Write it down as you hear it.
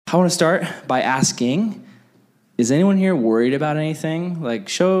I want to start by asking, is anyone here worried about anything? Like,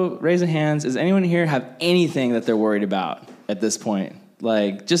 raise of hands. Does anyone here have anything that they're worried about at this point?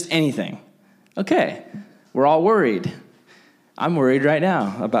 Like, just anything. Okay, we're all worried. I'm worried right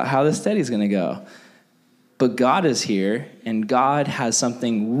now about how this study's going to go. But God is here, and God has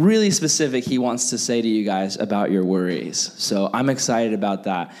something really specific he wants to say to you guys about your worries. So I'm excited about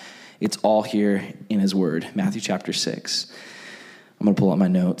that. It's all here in his word, Matthew chapter 6. I'm going to pull up my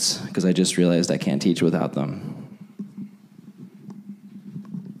notes because I just realized I can't teach without them.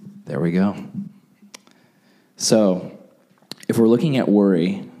 There we go. So if we're looking at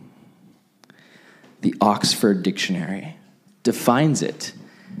worry, the Oxford Dictionary defines it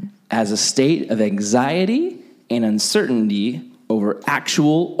as a state of anxiety and uncertainty over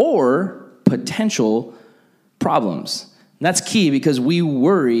actual or potential problems. And that's key because we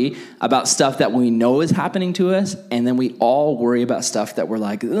worry about stuff that we know is happening to us, and then we all worry about stuff that we're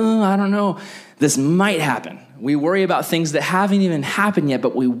like, I don't know, this might happen. We worry about things that haven't even happened yet,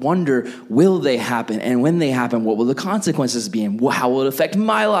 but we wonder, will they happen? And when they happen, what will the consequences be? And how will it affect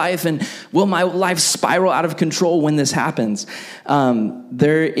my life? And will my life spiral out of control when this happens?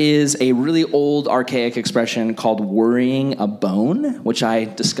 There is a really old, archaic expression called worrying a bone, which I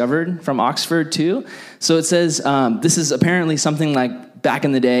discovered from Oxford too. So it says, this is apparently something like back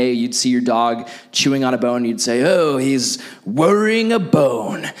in the day, you'd see your dog chewing on a bone. You'd say, oh, he's worrying a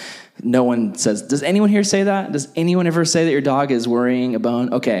bone. No one says, does anyone here say that? Does anyone ever say that your dog is worrying a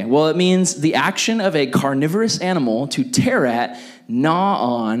bone? Okay, well, it means the action of a carnivorous animal to tear at,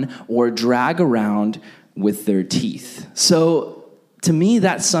 gnaw on, or drag around with their teeth. So to me,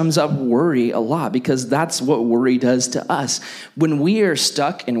 that sums up worry a lot because that's what worry does to us. When we are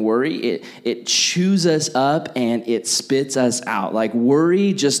stuck in worry, it chews us up and it spits us out. Like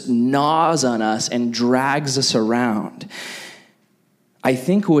worry just gnaws on us and drags us around. I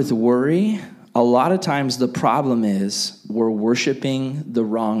think with worry, a lot of times the problem is we're worshiping the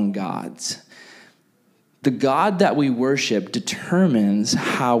wrong gods. The God that we worship determines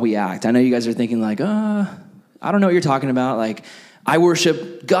how we act. I know you guys are thinking like, I don't know what you're talking about. Like, I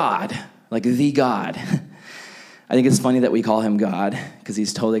worship God, like the God. I think it's funny that we call him God because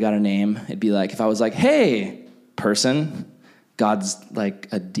he's totally got a name. It'd be like if I was like, hey, person, God's like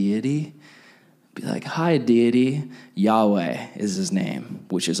a deity. Be like, hi, deity. Yahweh is his name,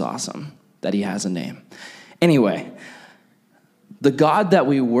 which is awesome that he has a name. Anyway, the God that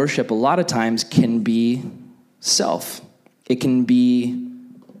we worship a lot of times can be self. It can be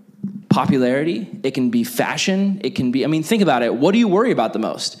popularity. It can be fashion. It can be, think about it. What do you worry about the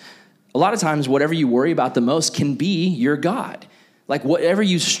most? A lot of times, whatever you worry about the most can be your God. Like whatever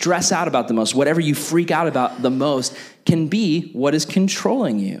you stress out about the most, whatever you freak out about the most can be what is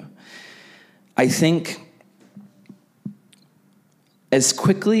controlling you. I think as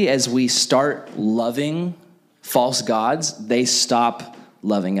quickly as we start loving false gods, they stop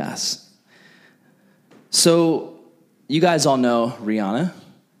loving us. So you guys all know Rihanna,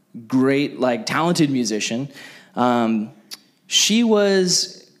 great, talented musician. She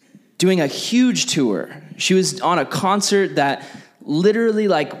was doing a huge tour. She was on a concert that literally,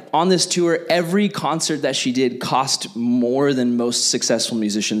 on this tour, every concert that she did cost more than most successful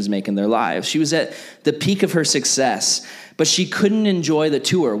musicians make in their lives. She was at the peak of her success, but she couldn't enjoy the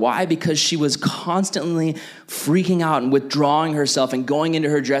tour. Why? Because she was constantly freaking out and withdrawing herself and going into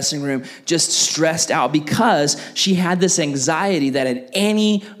her dressing room just stressed out because she had this anxiety that at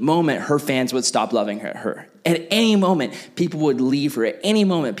any moment her fans would stop loving her. At any moment, people would leave her. At any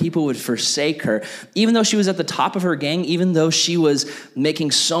moment, people would forsake her. Even though she was at the top of her gang, even though she was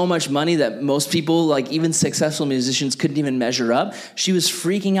making so much money that most people, even successful musicians, couldn't even measure up, she was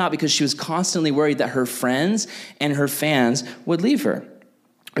freaking out because she was constantly worried that her friends and her fans would leave her.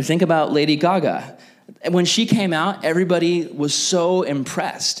 Or think about Lady Gaga. When she came out, everybody was so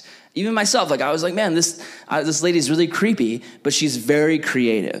impressed. Even myself, I was like, man, this lady's really creepy, but she's very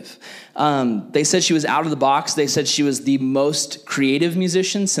creative. They said she was out of the box. They said she was the most creative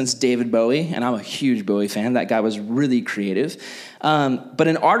musician since David Bowie, and I'm a huge Bowie fan. That guy was really creative. But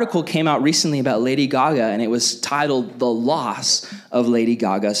an article came out recently about Lady Gaga, and it was titled The Loss of Lady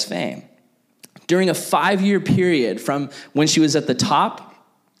Gaga's Fame. During a 5-year period from when she was at the top,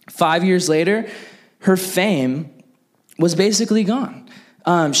 5 years later, her fame was basically gone.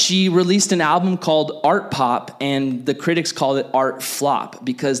 She released an album called Art Pop, and the critics called it Art Flop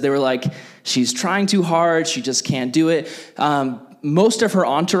because they were like, she's trying too hard, she just can't do it. Most of her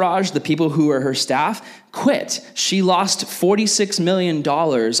entourage, the people who are her staff, quit. She lost $46 million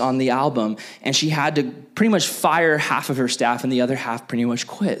on the album, and she had to pretty much fire half of her staff, and the other half pretty much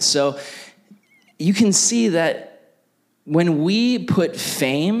quit. So you can see that when we put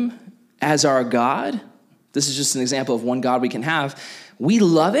fame as our God, this is just an example of one God we can have, we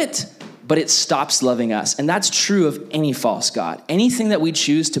love it, but it stops loving us. And that's true of any false god. Anything that we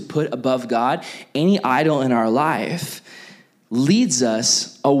choose to put above God, any idol in our life, leads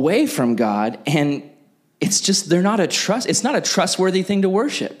us away from God, and it's not a trustworthy thing to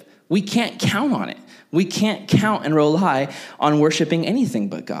worship. We can't count on it. We can't count and rely on worshiping anything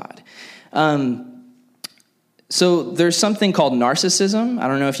but God. So there's something called narcissism. I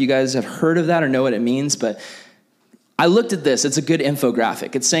don't know if you guys have heard of that or know what it means, but I looked at this. It's a good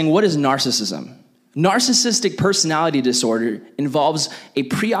infographic. It's saying, what is narcissism? Narcissistic personality disorder involves a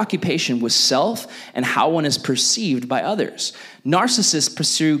preoccupation with self and how one is perceived by others. Narcissists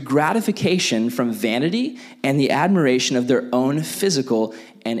pursue gratification from vanity and the admiration of their own physical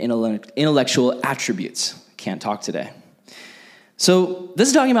and intellectual attributes. Can't talk today. So this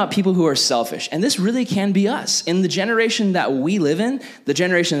is talking about people who are selfish, and this really can be us. In the generation that we live in, the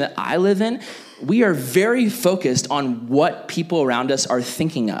generation that I live in, we are very focused on what people around us are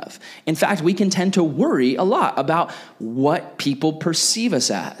thinking of. In fact, we can tend to worry a lot about what people perceive us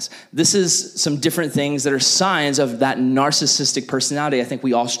as. This is some different things that are signs of that narcissistic personality I think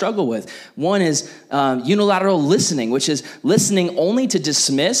we all struggle with. One is unilateral listening, which is listening only to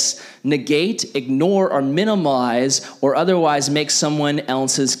dismiss, negate, ignore, or minimize, or otherwise make someone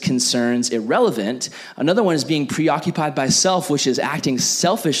else's concerns irrelevant. Another one is being preoccupied by self, which is acting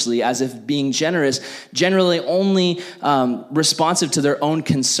selfishly as if being generally only responsive to their own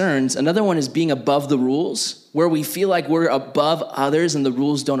concerns. Another one is being above the rules, where we feel like we're above others and the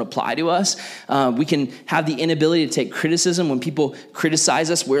rules don't apply to us. We can have the inability to take criticism. When people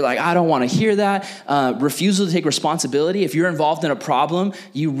criticize us, we're like, I don't want to hear that. Refusal to take responsibility. If you're involved in a problem,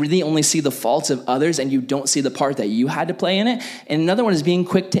 you really only see the faults of others and you don't see the part that you had to play in it. And another one is being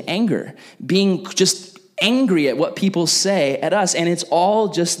quick to anger, being just angry at what people say at us. And it's all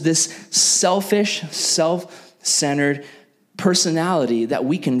just this selfish, self-centered personality that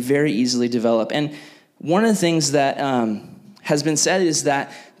we can very easily develop. And one of the things that has been said is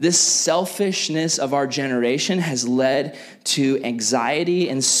that this selfishness of our generation has led to anxiety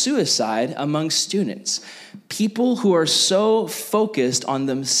and suicide among students. People who are so focused on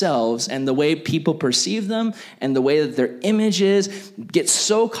themselves and the way people perceive them and the way that their image is, get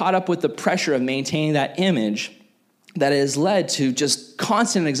so caught up with the pressure of maintaining that image that it has led to just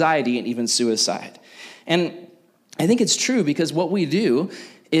constant anxiety and even suicide. And I think it's true because what we do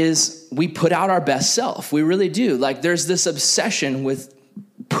is we put out our best self. We really do. Like there's this obsession with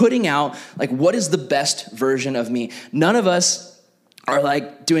putting out, like, what is the best version of me? None of us are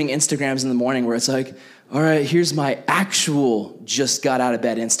like doing Instagrams in the morning where it's like, all right, here's my actual just got out of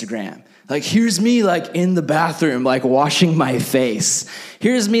bed Instagram. Like, here's me like in the bathroom, like washing my face.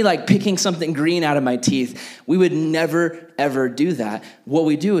 Here's me like picking something green out of my teeth. We would never, ever do that. What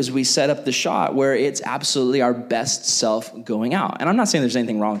we do is we set up the shot where it's absolutely our best self going out. And I'm not saying there's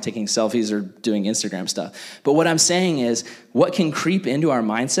anything wrong with taking selfies or doing Instagram stuff. But what I'm saying is what can creep into our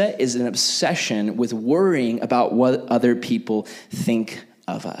mindset is an obsession with worrying about what other people think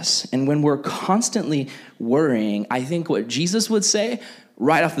of us. And when we're constantly worrying, I think what Jesus would say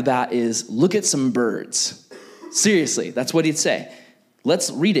right off the bat is, look at some birds. Seriously, that's what he'd say.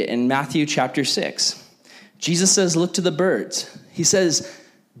 Let's read it in Matthew chapter 6. Jesus says, look to the birds. He says,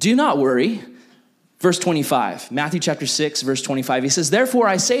 do not worry. Verse 25, Matthew chapter 6, verse 25, he says, therefore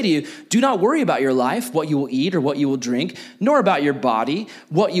I say to you, do not worry about your life, what you will eat or what you will drink, nor about your body,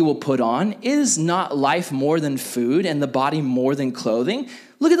 what you will put on. Is not life more than food and the body more than clothing?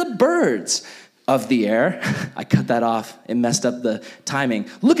 Look at the birds of the air. I cut that off. It messed up the timing.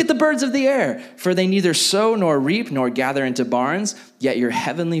 Look at the birds of the air, for they neither sow nor reap nor gather into barns, yet your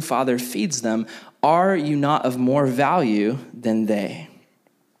heavenly Father feeds them. Are you not of more value than they?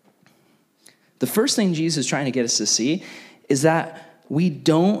 The first thing Jesus is trying to get us to see is that we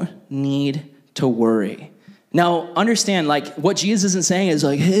don't need to worry. Now, understand, like, what Jesus isn't saying is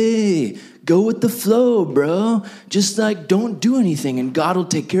like, hey, go with the flow, bro. Just like, don't do anything and God will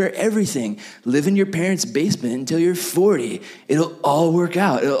take care of everything. Live in your parents' basement until you're 40. It'll all work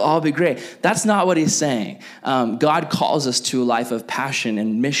out. It'll all be great. That's not what he's saying. God calls us to a life of passion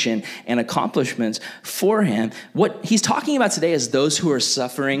and mission and accomplishments for him. What he's talking about today is those who are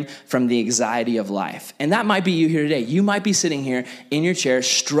suffering from the anxiety of life. And that might be you here today. You might be sitting here in your chair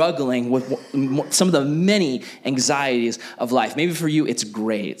struggling with some of the many anxieties of life. Maybe for you, it's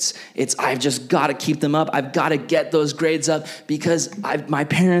grades. I've just got to keep them up. I've got to get those grades up because my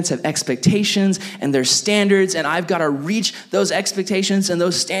parents have expectations and their standards, and I've got to reach those expectations and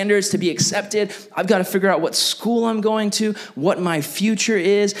those standards to be accepted. I've got to figure out what school I'm going to, what my future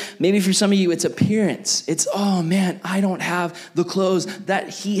is. Maybe for some of you, it's appearance. It's, oh man, I don't have the clothes that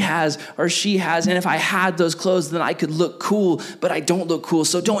he has or she has, and if I had those clothes, then I could look cool, but I don't look cool,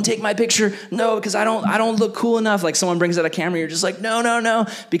 so don't take my picture. No, because I don't look cool enough. Like someone brings out a camera, you're just like, no,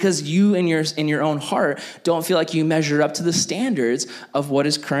 because you in your own heart don't feel like you measure up to the standards of what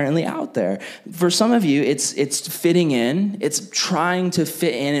is currently out there. For some of you, it's fitting in. It's trying to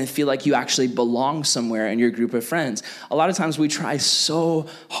fit in and feel like you actually belong somewhere in your group of friends. A lot of times we try so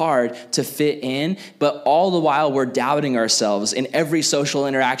hard to fit in, but all the while we're doubting ourselves in every social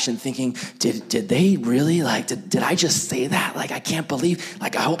interaction, thinking, did they really, like, did I just say that? Like, I can't believe,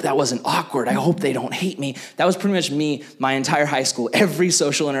 like, I hope that wasn't awkward. I hope they don't hate me. That was pretty much me my entire high school. Every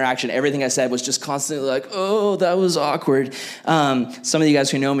social interaction, everything I said was just constantly like, oh, that was awkward. Some of you guys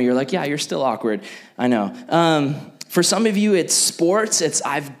who know me, you're like, yeah, you're still awkward. I know. For some of you, it's sports. It's,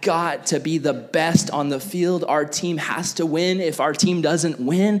 I've got to be the best on the field. Our team has to win. If our team doesn't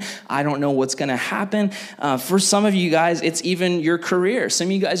win, I don't know what's going to happen. For some of you guys, it's even your career. Some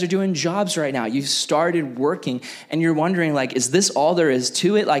of you guys are doing jobs right now. You've started working, and you're wondering, like, is this all there is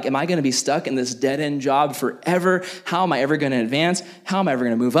to it? Like, am I going to be stuck in this dead-end job forever? How am I ever going to advance? How am I ever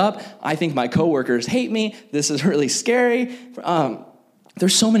going to move up? I think my coworkers hate me. This is really scary.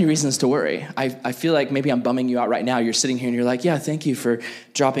 There's so many reasons to worry. I feel like maybe I'm bumming you out right now. You're sitting here and you're like, yeah, thank you for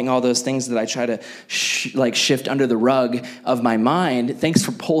dropping all those things that I try to shift under the rug of my mind. Thanks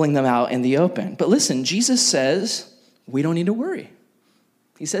for pulling them out in the open. But listen, Jesus says we don't need to worry.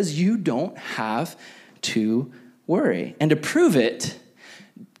 He says you don't have to worry. And to prove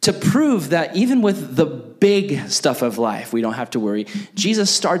that even with the big stuff of life, we don't have to worry,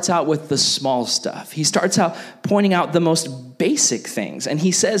 Jesus starts out with the small stuff. He starts out pointing out the most basic things. And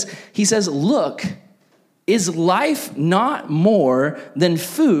he says, look, is life not more than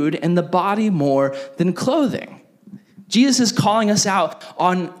food and the body more than clothing? Jesus is calling us out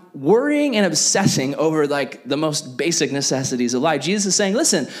on worrying and obsessing over like the most basic necessities of life. Jesus is saying,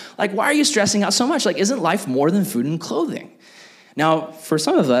 listen, like, why are you stressing out so much? Like, isn't life more than food and clothing? Now, for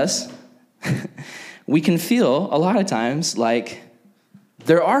some of us, we can feel a lot of times like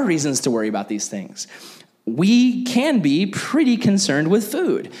there are reasons to worry about these things. We can be pretty concerned with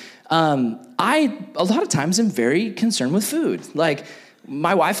food. I, a lot of times, am very concerned with food. Like,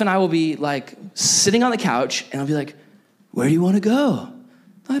 my wife and I will be like sitting on the couch, and I'll be like, where do you want to go?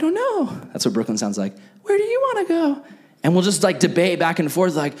 I don't know. That's what Brooklyn sounds like. Where do you want to go? And we'll just like debate back and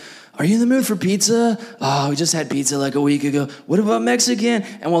forth, like, are you in the mood for pizza? Oh, we just had pizza like a week ago. What about Mexican?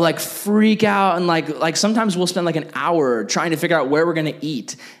 And we'll like freak out, and like sometimes we'll spend like an hour trying to figure out where we're gonna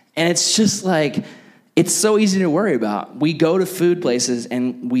eat. And it's just like, it's so easy to worry about. We go to food places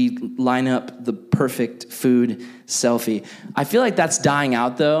and we line up the perfect food selfie. I feel like that's dying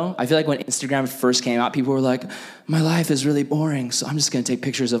out though. I feel like when Instagram first came out, people were like, my life is really boring, so I'm just gonna take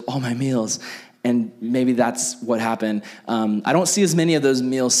pictures of all my meals. And maybe that's what happened. I don't see as many of those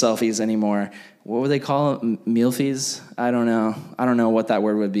meal selfies anymore. What would they call them? Mealfies? I don't know. I don't know what that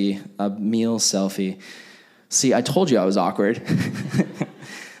word would be. A meal selfie. See, I told you I was awkward.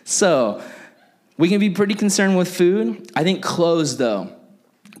 So we can be pretty concerned with food. I think clothes, though.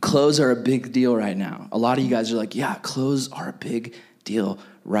 Clothes are a big deal right now. A lot of you guys are like, yeah, clothes are a big deal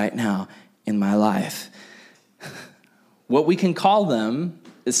right now in my life. What we can call them,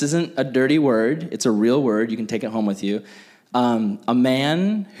 this isn't a dirty word. It's a real word. You can take it home with you. A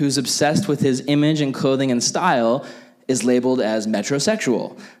man who's obsessed with his image and clothing and style is labeled as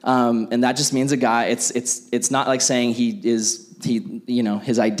metrosexual. And that just means a guy, it's not like saying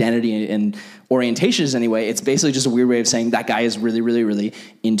his identity and orientation is anyway. It's basically just a weird way of saying that guy is really, really, really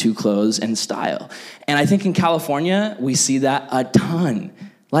into clothes and style. And I think in California, we see that a ton.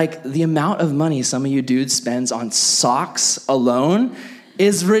 Like the amount of money some of you dudes spends on socks alone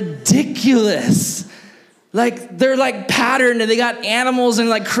is ridiculous. Like, they're like patterned and they got animals and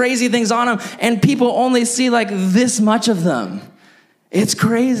like crazy things on them, and people only see like this much of them. It's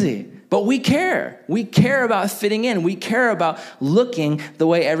crazy. But we care. We care about fitting in. We care about looking the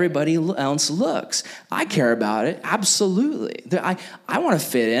way everybody else looks. I care about it, absolutely. I want to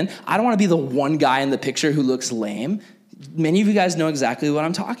fit in. I don't want to be the one guy in the picture who looks lame. Many of you guys know exactly what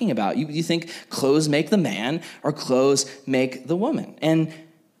I'm talking about. You think clothes make the man or clothes make the woman. And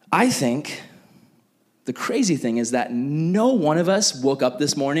I think the crazy thing is that no one of us woke up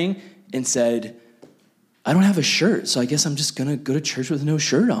this morning and said, I don't have a shirt, so I guess I'm just going to go to church with no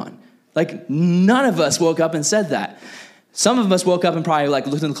shirt on. Like, none of us woke up and said that. Some of us woke up and probably like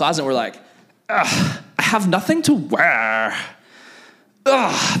looked in the closet and were like, I have nothing to wear.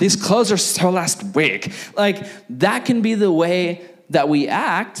 Ugh, these clothes are so last week. Like, that can be the way that we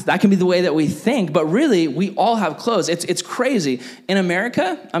act. That can be the way that we think. But really, we all have clothes. It's crazy. In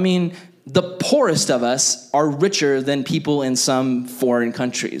America, I mean, the poorest of us are richer than people in some foreign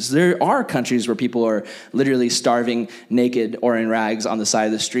countries. There are countries where people are literally starving naked or in rags on the side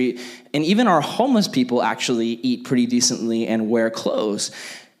of the street. And even our homeless people actually eat pretty decently and wear clothes.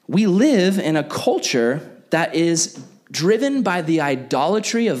 We live in a culture that is driven by the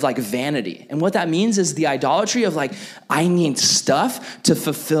idolatry of like vanity. And what that means is the idolatry of like, I need stuff to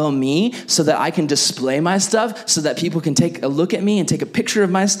fulfill me so that I can display my stuff, so that people can take a look at me and take a picture of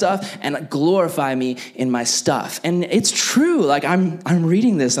my stuff and glorify me in my stuff. And it's true. Like I'm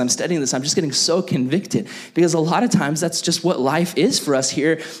reading this, I'm studying this, I'm just getting so convicted, because a lot of times that's just what life is for us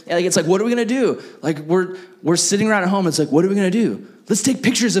here. Like, it's like, what are we gonna do? Like we're sitting around at home. It's like, what are we gonna do? Let's take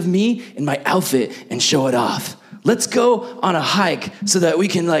pictures of me in my outfit and show it off. Let's go on a hike so that we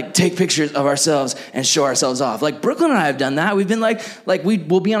can like take pictures of ourselves and show ourselves off. Like Brooklyn and I have done that. We've been like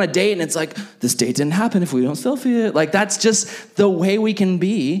we'll be on a date and it's like, this date didn't happen if we don't selfie it. Like, that's just the way we can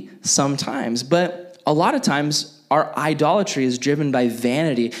be sometimes. But a lot of times our idolatry is driven by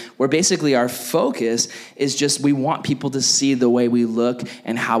vanity, where basically our focus is just, we want people to see the way we look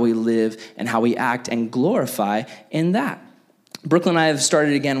and how we live and how we act and glorify in that. Brooklyn and I have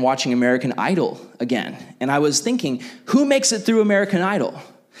started again watching American Idol again. And I was thinking, who makes it through American Idol?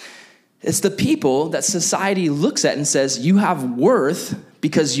 It's the people that society looks at and says, you have worth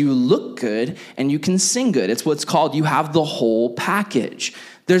because you look good and you can sing good. It's what's called, you have the whole package.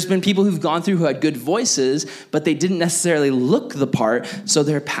 There's been people who've gone through who had good voices, but they didn't necessarily look the part, so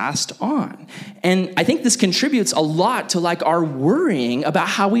they're passed on. And I think this contributes a lot to like our worrying about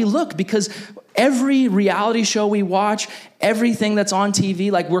how we look, because every reality show we watch, everything that's on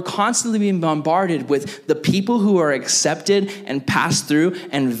TV, like we're constantly being bombarded with the people who are accepted and passed through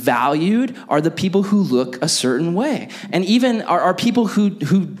and valued are the people who look a certain way. And even are people who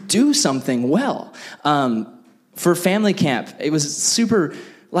do something well. For family camp, it was super,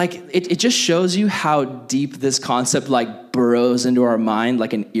 like, it just shows you how deep this concept like burrows into our mind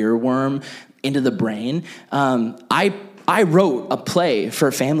like an earworm into the brain. I wrote a play for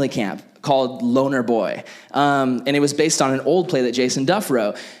family camp called Loner Boy. And it was based on an old play that Jason Duff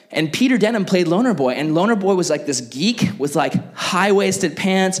wrote. And Peter Denham played Loner Boy. And Loner Boy was like this geek with like high-waisted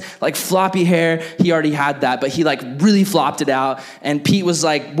pants, like floppy hair. He already had that, but he like really flopped it out. And Pete was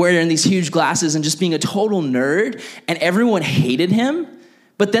like wearing these huge glasses and just being a total nerd. And everyone hated him.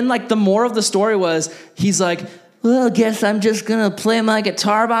 But then like the moral of the story was, he's like, well, I guess I'm just gonna play my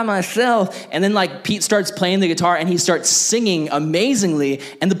guitar by myself. And then like Pete starts playing the guitar and he starts singing amazingly.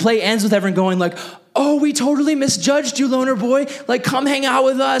 And the play ends with everyone going like, oh, we totally misjudged you, Loner Boy. Like, come hang out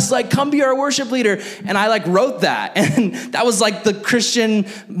with us. Like, come be our worship leader. And I like wrote that. And that was like the Christian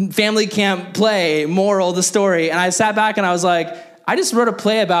family camp play, moral of the story. And I sat back and I was like, I just wrote a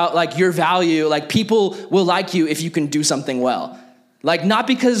play about like your value. Like, people will like you if you can do something well. Like, not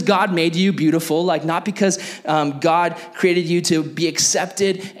because God made you beautiful, like not because God created you to be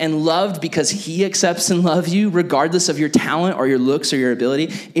accepted and loved because he accepts and loves you regardless of your talent or your looks or your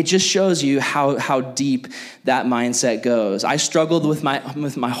ability. It just shows you how deep that mindset goes. I struggled with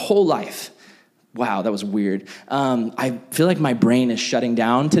my whole life. Wow, that was weird. I feel like my brain is shutting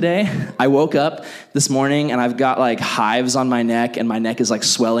down today. I woke up this morning and I've got like hives on my neck and my neck is like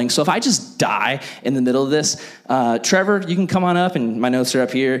swelling. So if I just die in the middle of this, Trevor, you can come on up and my notes are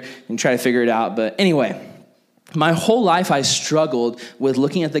up here and try to figure it out. But anyway, my whole life I struggled with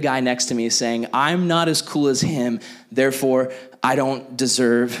looking at the guy next to me saying, I'm not as cool as him, therefore I don't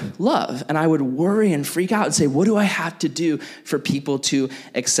deserve love. And I would worry and freak out and say, what do I have to do for people to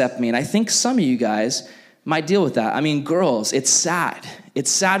accept me? And I think some of you guys might deal with that. I mean, girls, it's sad. It's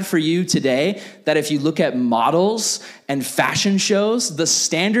sad for you today that if you look at models and fashion shows, the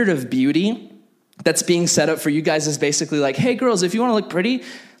standard of beauty that's being set up for you guys is basically like, hey girls, if you want to look pretty,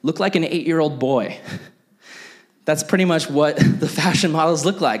 look like an 8-year-old boy. That's pretty much what the fashion models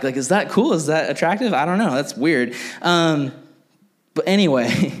look like. Like, is that cool? Is that attractive? I don't know. That's weird. But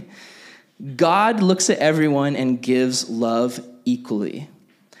anyway, God looks at everyone and gives love equally.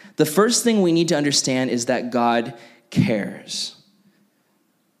 The first thing we need to understand is that God cares.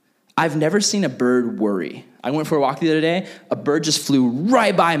 I've never seen a bird worry. I went for a walk the other day. A bird just flew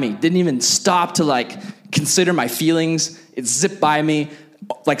right by me. Didn't even stop to like consider my feelings. It zipped by me,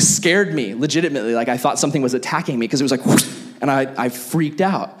 like scared me legitimately. Like I thought something was attacking me because it was like, whoosh, and I freaked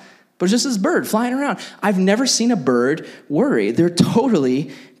out. but it's just this bird flying around. I've never seen a bird worry. They're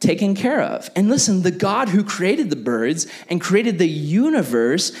totally taken care of. And listen, the God who created the birds and created the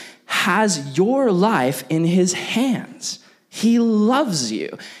universe has your life in his hands. He loves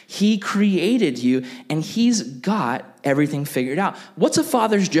you. He created you, and he's got everything figured out. What's a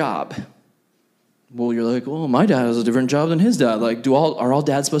father's job? Well, you're like, well, my dad has a different job than his dad. Like, are all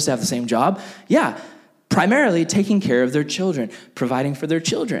dads supposed to have the same job? Yeah, primarily taking care of their children, providing for their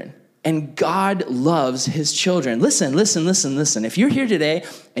children. And God loves his children. Listen. If you're here today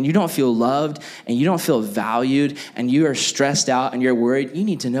and you don't feel loved and you don't feel valued and you are stressed out and you're worried, you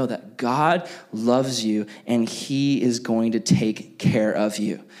need to know that God loves you and he is going to take care of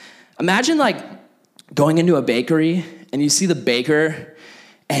you. Imagine like going into a bakery and you see the baker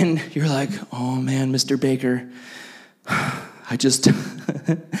and you're like, oh man, Mr. Baker, I just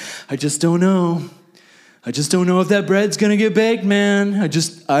don't know. I just don't know if that bread's gonna get baked, man. I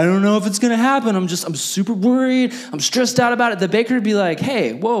don't know if it's gonna happen. I'm super worried. I'm stressed out about it. The baker would be like,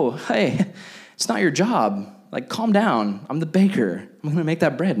 hey, it's not your job. Like, calm down. I'm the baker. I'm gonna make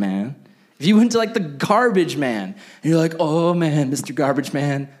that bread, man. If you went to like the garbage man, and you're like, oh man, Mr. Garbage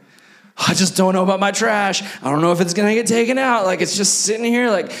Man, I just don't know about my trash. I don't know if it's gonna get taken out. Like, it's just sitting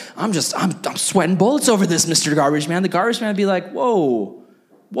here. Like, I'm sweating bullets over this, Mr. Garbage Man. The garbage man would be like,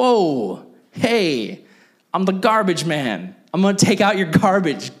 whoa, hey. I'm the garbage man. I'm going to take out your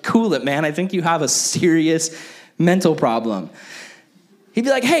garbage. Cool it, man. I think you have a serious mental problem. He'd be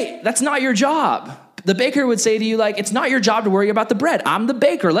like, hey, that's not your job. The baker would say to you, like, it's not your job to worry about the bread. I'm the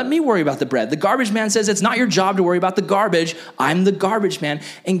baker. Let me worry about the bread. The garbage man says, it's not your job to worry about the garbage. I'm the garbage man.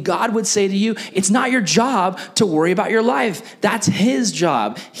 And God would say to you, it's not your job to worry about your life. That's his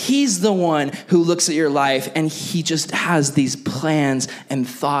job. He's the one who looks at your life, and he just has these plans and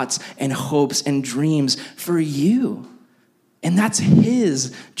thoughts and hopes and dreams for you. And that's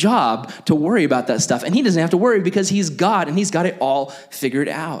his job to worry about that stuff. And he doesn't have to worry because he's God and he's got it all figured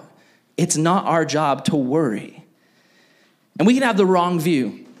out. It's not our job to worry. And we can have the wrong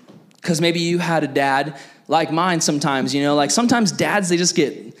view because maybe you had a dad like mine sometimes, like sometimes dads, they just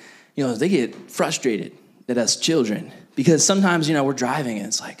get, they get frustrated at us children because sometimes, we're driving and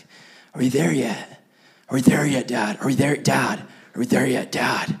it's like, are we there yet? Are we there yet, Dad? Are we there, Dad? Are we there yet,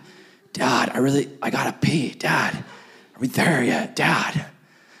 Dad? Dad, I gotta pee, Dad. Are we there yet, Dad?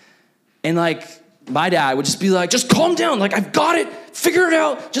 And like, my dad would just be like, just calm down. Like, I've got it. Figure it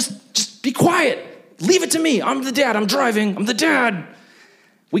out. Just be quiet. Leave it to me. I'm the dad. I'm driving. I'm the dad.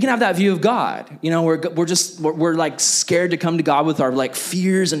 We can have that view of God. We're like scared to come to God with our like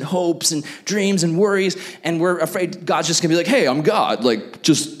fears and hopes and dreams and worries. And we're afraid God's just gonna be like, hey, I'm God. Like,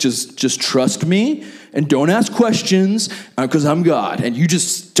 just trust me and don't ask questions because I'm God. And you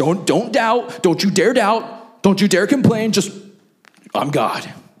just don't doubt. Don't you dare doubt. Don't you dare complain. I'm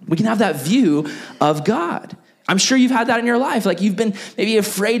God. We can have that view of God. I'm sure you've had that in your life. Like, you've been maybe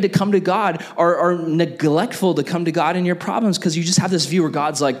afraid to come to God or neglectful to come to God in your problems because you just have this view where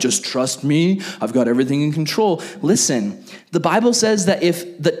God's like, just trust me. I've got everything in control. Listen, the Bible says that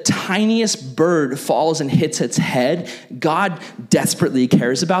if the tiniest bird falls and hits its head, God desperately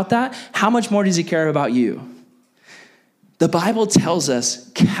cares about that. How much more does he care about you? The Bible tells us,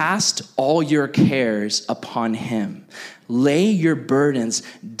 cast all your cares upon him. Lay your burdens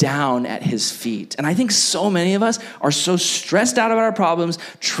down at his feet. And I think so many of us are so stressed out about our problems,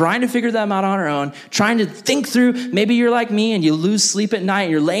 trying to figure them out on our own, trying to think through. Maybe you're like me and you lose sleep at night.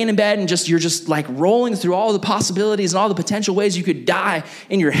 You're laying in bed and you're just like rolling through all the possibilities and all the potential ways you could die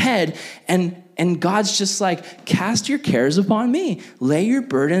in your head. And God's just like, cast your cares upon me. Lay your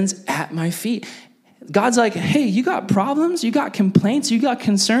burdens at my feet. God's like, hey, you got problems? You got complaints? You got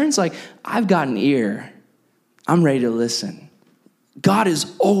concerns? Like, I've got an ear. I'm ready to listen. God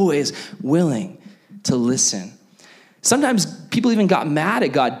is always willing to listen. Sometimes people even got mad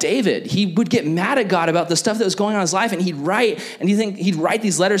at God. David, he would get mad at God about the stuff that was going on in his life, and he'd write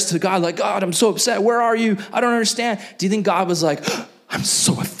these letters to God like, God, I'm so upset. Where are you? I don't understand. Do you think God was like, I'm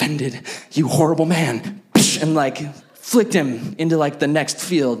so offended, you horrible man, and like flicked him into like the next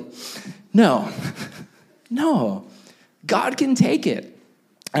field? No. God can take it.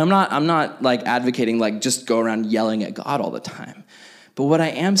 And I'm not like advocating like just go around yelling at God all the time. But what I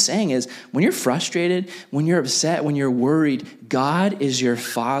am saying is when you're frustrated, when you're upset, when you're worried, God is your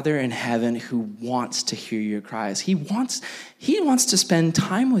Father in heaven who wants to hear your cries. He wants to spend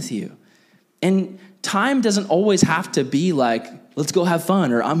time with you. And time doesn't always have to be like, let's go have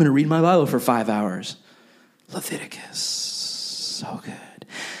fun, or I'm going to read my Bible for 5 hours. Leviticus, so good.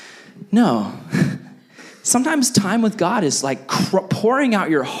 No. Sometimes time with God is like pouring out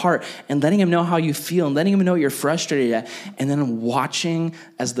your heart and letting him know how you feel and letting him know you're frustrated at, and then watching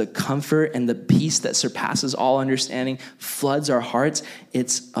as the comfort and the peace that surpasses all understanding floods our hearts.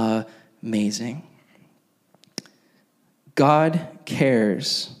 It's amazing. God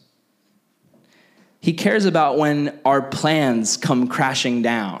cares. He cares about when our plans come crashing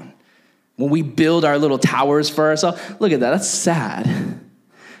down. When we build our little towers for ourselves. Look at that, that's sad.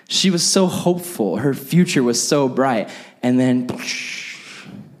 She was so hopeful. Her future was so bright. And then,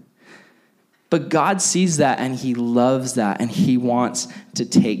 but God sees that and he loves that and he wants to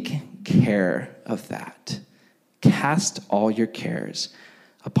take care of that. Cast all your cares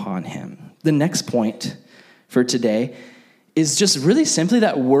upon him. The next point for today is just really simply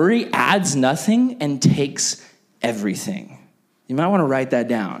that worry adds nothing and takes everything. You might want to write that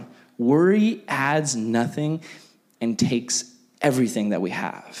down. Worry adds nothing and takes everything that we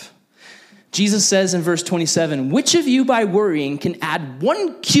have. Jesus says in verse 27, which of you by worrying can add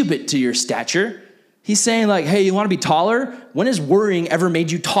 1 cubit to your stature? He's saying like, hey, you want to be taller? When has worrying ever made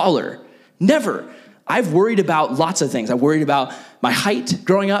you taller? Never. I've worried about lots of things. I worried about my height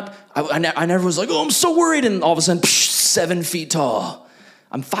growing up. I never was like, oh, I'm so worried. And all of a sudden, 7 feet tall.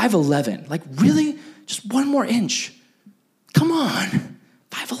 I'm 5'11". Like, really? Just 1 more inch. Come on.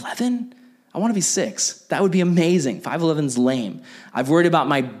 5'11"? I want to be 6. That would be amazing. 5'11's lame. I've worried about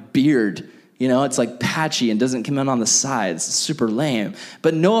my beard. You know, it's like patchy and doesn't come in on the sides. It's super lame.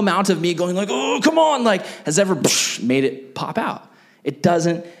 But no amount of me going like, oh, come on, like has ever made it pop out. It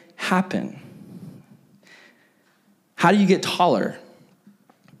doesn't happen. How do you get taller?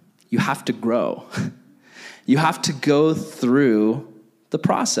 You have to grow. You have to go through the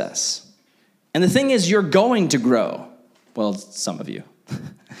process. And the thing is, you're going to grow. Well, some of you.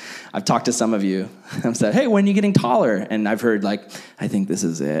 I've talked to some of you. I've said, hey, when are you getting taller? And I've heard like, I think this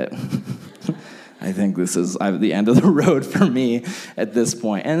is it. I think this is the end of the road for me at this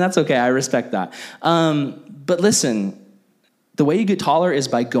point. And that's okay. I respect that. But listen, the way you get taller is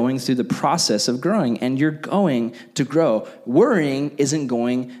by going through the process of growing, and you're going to grow. Worrying isn't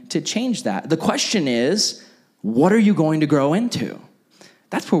going to change that. The question is, what are you going to grow into?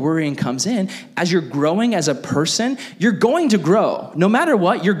 That's where worrying comes in. As you're growing as a person, you're going to grow. No matter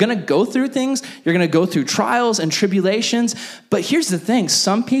what, you're going to go through things. You're going to go through trials and tribulations. But here's the thing.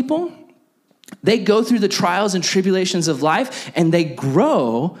 Some people, they go through the trials and tribulations of life and they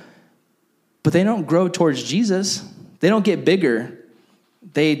grow, but they don't grow towards Jesus. They don't get bigger.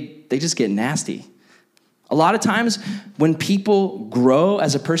 They just get nasty. A lot of times when people grow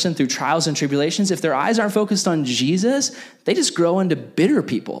as a person through trials and tribulations, if their eyes aren't focused on Jesus, they just grow into bitter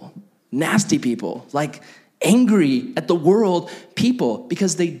people, nasty people, like angry at the world people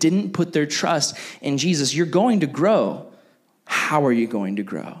because they didn't put their trust in Jesus. You're going to grow. How are you going to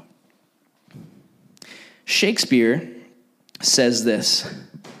grow? Shakespeare says this: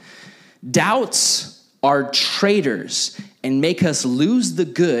 doubts are traitors and make us lose the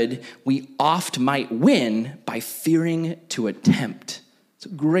good we oft might win by fearing to attempt. It's a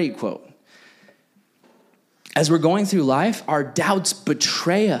great quote. As we're going through life, our doubts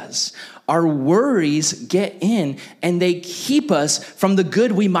betray us. Our worries get in and they keep us from the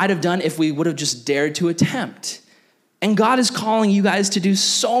good we might have done if we would have just dared to attempt. And God is calling you guys to do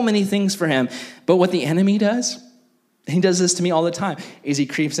so many things for him. But what the enemy does, he does this to me all the time, is he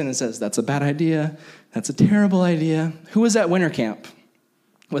creeps in and says, that's a bad idea. That's a terrible idea. Who was at winter camp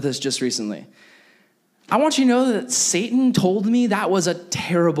with us just recently? I want you to know that Satan told me that was a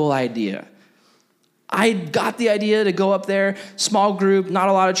terrible idea. I got the idea to go up there, small group, not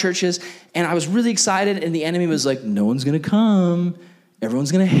a lot of churches, and I was really excited, and the enemy was like, no one's going to come.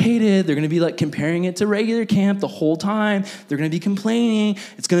 Everyone's going to hate it. They're going to be like comparing it to regular camp the whole time. They're going to be complaining.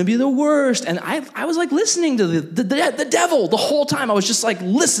 It's going to be the worst. And I was like listening to the devil the whole time. I was just like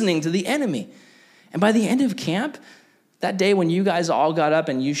listening to the enemy. And by the end of camp, that day when you guys all got up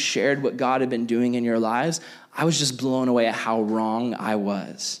and you shared what God had been doing in your lives, I was just blown away at how wrong I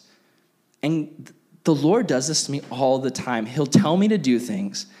was. And the Lord does this to me all the time. He'll tell me to do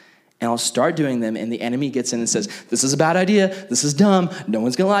things, and I'll start doing them, and the enemy gets in and says, this is a bad idea. This is dumb. No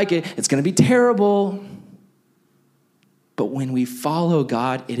one's going to like it. It's going to be terrible. But when we follow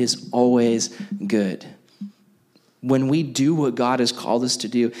God, it is always good. When we do what God has called us to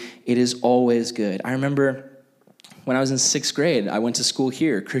do, it is always good. I remember when I was in 6th grade, I went to school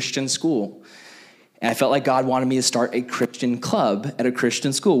here, Christian school. And I felt like God wanted me to start a Christian club at a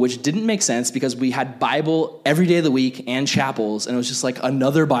Christian school, which didn't make sense because we had Bible every day of the week and chapels. And it was just like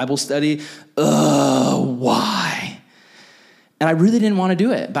another Bible study. Why? And I really didn't want to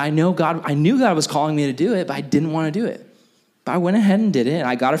do it. But I knew God was calling me to do it, but I didn't want to do it. But I went ahead and did it. And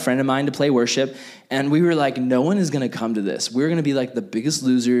I got a friend of mine to play worship. And we were like, no one is going to come to this. We're going to be like the biggest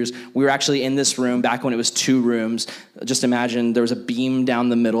losers. We were actually in this room back when it was 2 rooms. Just imagine there was a beam down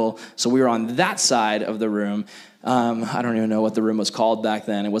the middle. So we were on that side of the room. I don't even know what the room was called back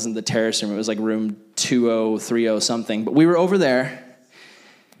then. It wasn't the terrace room. It was like room 2030 something. But we were over there.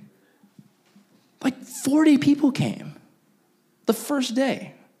 Like 40 people came the first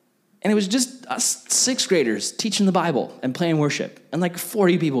day. And it was just us 6th graders teaching the Bible and playing worship. And like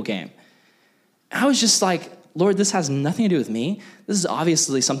 40 people came. I was just like, Lord, this has nothing to do with me. This is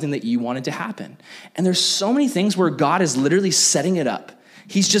obviously something that you wanted to happen. And there's so many things where God is literally setting it up.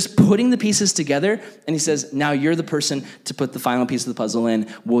 He's just putting the pieces together. And he says, now you're the person to put the final piece of the puzzle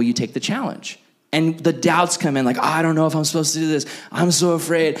in. Will you take the challenge? And the doubts come in like, I don't know if I'm supposed to do this. I'm so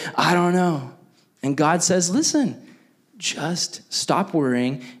afraid. I don't know. And God says, listen, just stop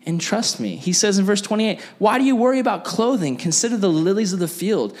worrying and trust me. He says in verse 28, why do you worry about clothing? Consider the lilies of the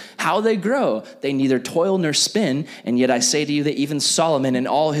field, how they grow. They neither toil nor spin. And yet I say to you that even Solomon in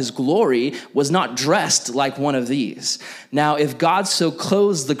all his glory was not dressed like one of these. Now, if God so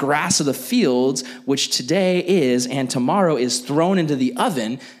clothes the grass of the fields, which today is and tomorrow is thrown into the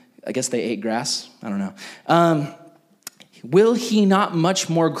oven, I guess they ate grass. I don't know. Will he not much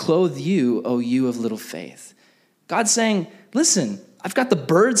more clothe you, O you of little faith? God's saying, listen, I've got the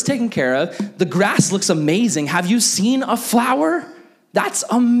birds taken care of. The grass looks amazing. Have you seen a flower? That's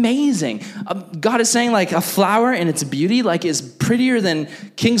amazing. God is saying like a flower in its beauty like is prettier than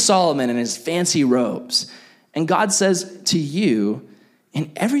King Solomon in his fancy robes. And God says to you,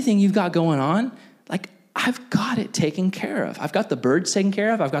 in everything you've got going on, like I've got it taken care of. I've got the birds taken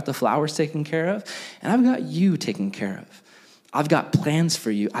care of. I've got the flowers taken care of. And I've got you taken care of. I've got plans for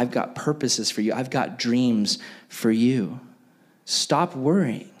you. I've got purposes for you. I've got dreams for you. Stop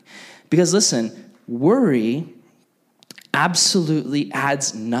worrying. Because listen, worry absolutely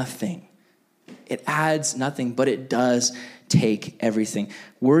adds nothing. It adds nothing, but it does take everything.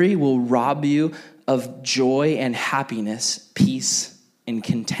 Worry will rob you of joy and happiness, peace and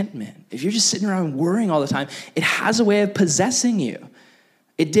contentment. If you're just sitting around worrying all the time, it has a way of possessing you.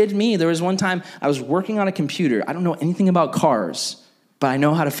 It did me. There was one time I was working on a computer. I don't know anything about cars, but I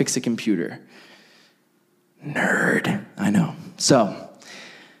know how to fix a computer. Nerd, I know. So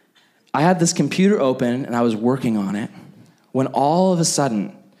I had this computer open and I was working on it when all of a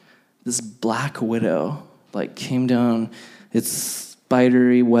sudden this black widow like came down its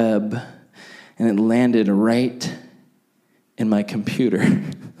spidery web and it landed right in my computer.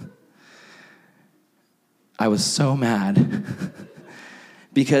 I was so mad.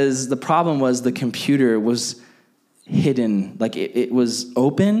 Because the problem was the computer was hidden. Like it was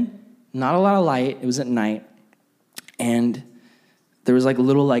open, not a lot of light. It was at night. And there was like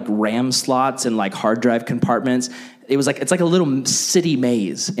little like RAM slots and like hard drive compartments. It's like a little city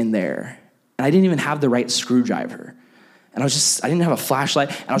maze in there. And I didn't even have the right screwdriver. And I didn't have a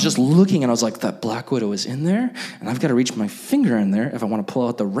flashlight. And I was just looking and I was like, that Black Widow is in there. And I've got to reach my finger in there if I want to pull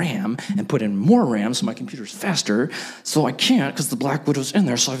out the RAM and put in more RAM so my computer's faster. So I can't because the Black Widow's in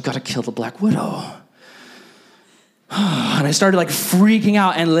there. So I've got to kill the Black Widow. And I started like freaking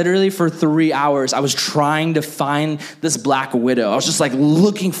out, and literally for 3 hours, I was trying to find this Black Widow. I was just like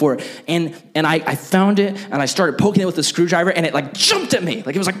looking for it, and I found it, and I started poking it with the screwdriver, and it like jumped at me.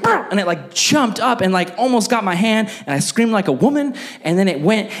 Like it was like, and it like jumped up and like almost got my hand, and I screamed like a woman, and then it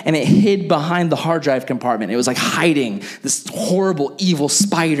went and it hid behind the hard drive compartment. It was like hiding, this horrible, evil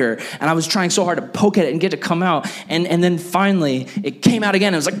spider, and I was trying so hard to poke at it and get it to come out, and then finally it came out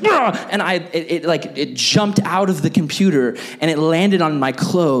again. It was like, and it jumped out of the computer and it landed on my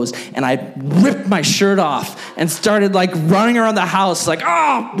clothes, and I ripped my shirt off and started like running around the house like,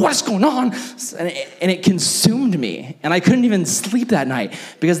 what's going on? And it consumed me, and I couldn't even sleep that night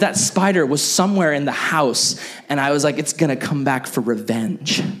because that spider was somewhere in the house, and I was like, it's gonna come back for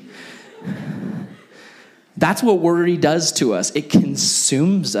revenge. That's what worry does to us. It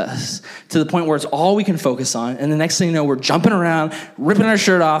consumes us to the point where it's all we can focus on. And the next thing you know, we're jumping around, ripping our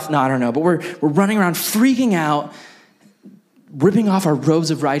shirt off. No, I don't know, but we're running around freaking out, ripping off our robes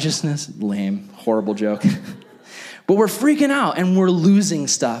of righteousness. Lame, horrible joke. But we're freaking out and we're losing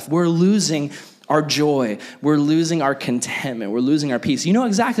stuff. We're losing our joy. We're losing our contentment. We're losing our peace. You know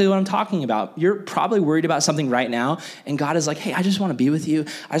exactly what I'm talking about. You're probably worried about something right now, and God is like, hey, I just want to be with you.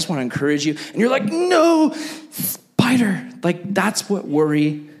 I just want to encourage you. And you're like, no, spider. Like, that's what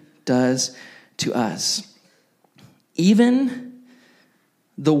worry does to us. Even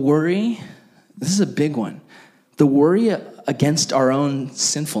the worry, this is a big one, the worry against our own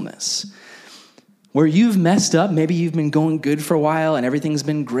sinfulness. where you've messed up. Maybe you've been going good for a while and everything's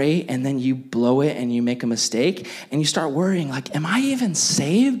been great, and then you blow it and you make a mistake and you start worrying, like, am I even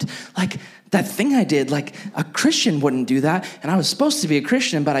saved? Like, that thing I did, like, a Christian wouldn't do that, and I was supposed to be a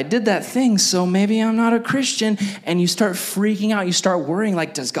Christian, but I did that thing, so maybe I'm not a Christian. And you start freaking out. You start worrying,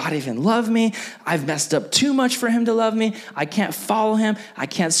 like, does God even love me? I've messed up too much for him to love me. I can't follow him. I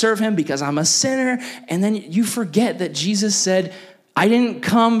can't serve him because I'm a sinner. And then you forget that Jesus said, I didn't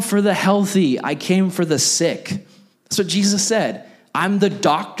come for the healthy. I came for the sick. That's what Jesus said. I'm the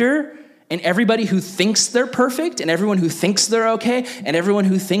doctor, and everybody who thinks they're perfect, and everyone who thinks they're okay, and everyone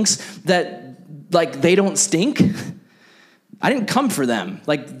who thinks that, like, they don't stink, I didn't come for them.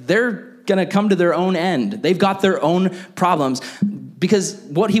 Like, they're gonna come to their own end. They've got their own problems. Because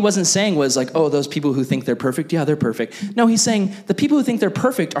what he wasn't saying was like, oh, those people who think they're perfect, yeah, they're perfect. No, he's saying the people who think they're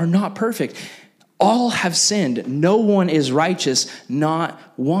perfect are not perfect. All have sinned. No one is righteous, not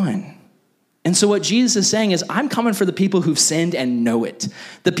one. And so what Jesus is saying is, I'm coming for the people who've sinned and know it.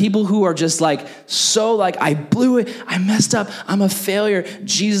 The people who are just like, so like, I blew it, I messed up, I'm a failure.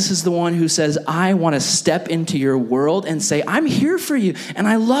 Jesus is the one who says, I want to step into your world and say, I'm here for you, and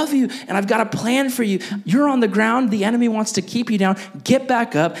I love you, and I've got a plan for you. You're on the ground, the enemy wants to keep you down. Get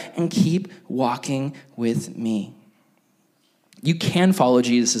back up and keep walking with me. You can follow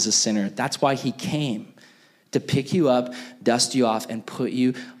Jesus as a sinner. That's why he came. To pick you up, dust you off, and put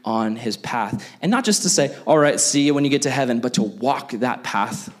you on his path. And not just to say, all right, see you when you get to heaven, but to walk that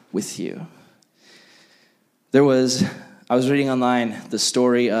path with you. I was reading online the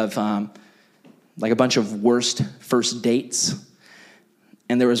story of like a bunch of worst first dates.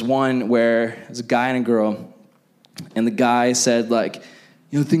 And there was one where it was a guy and a girl, and the guy said, like,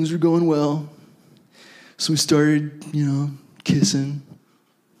 things are going well. So we started, kissing,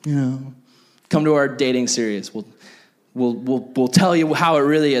 Come to our dating series. We'll tell you how it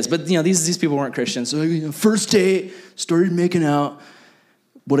really is. But these people weren't Christians. So first date, started making out.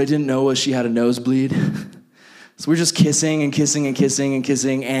 What I didn't know was she had a nosebleed. So we're just kissing and kissing and kissing and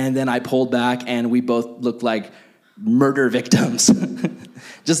kissing, and then I pulled back, and we both looked like murder victims,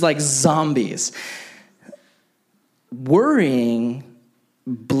 just like zombies. Worrying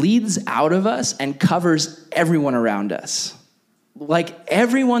bleeds out of us and covers everyone around us. Like,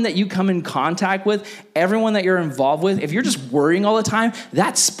 everyone that you come in contact with, everyone that you're involved with, if you're just worrying all the time,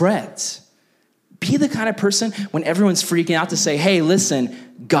 that spreads. Be the kind of person when everyone's freaking out to say, hey,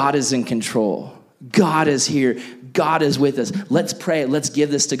 listen, God is in control. God is here. God is with us. Let's pray. Let's give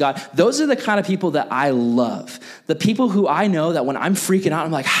this to God. Those are the kind of people that I love. The people who I know that when I'm freaking out,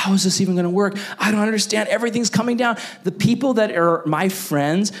 I'm like, how is this even going to work? I don't understand. Everything's coming down. The people that are my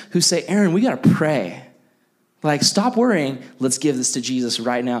friends who say, Aaron, we got to pray. Like, stop worrying. Let's give this to Jesus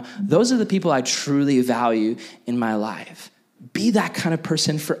right now. Those are the people I truly value in my life. Be that kind of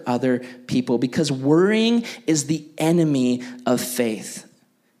person for other people, because worrying is the enemy of faith.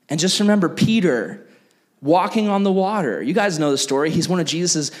 And just remember Peter walking on the water. You guys know the story. He's one of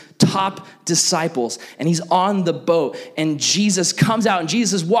Jesus's top disciples, and he's on the boat, and Jesus comes out, and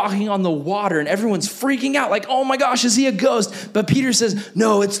Jesus is walking on the water, and everyone's freaking out like, oh my gosh, is he a ghost? But Peter says,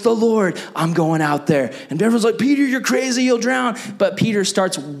 no, it's the Lord. I'm going out there. And everyone's like, Peter, you're crazy. You'll drown. But Peter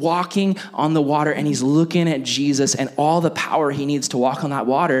starts walking on the water, and he's looking at Jesus, and all the power he needs to walk on that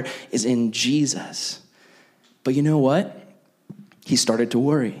water is in Jesus. But you know what? He started to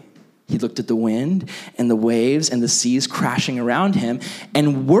worry. He looked at the wind and the waves and the seas crashing around him,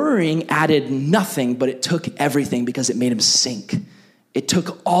 and worrying added nothing, but it took everything because it made him sink. It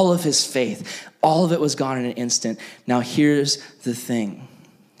took all of his faith. All of it was gone in an instant. Now here's the thing.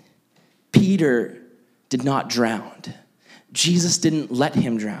 Peter did not drown. Jesus didn't let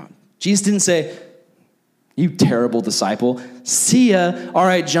him drown. Jesus didn't say, you terrible disciple, see ya. All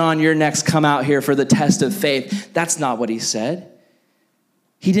right, John, you're next. Come out here for the test of faith. That's not what he said.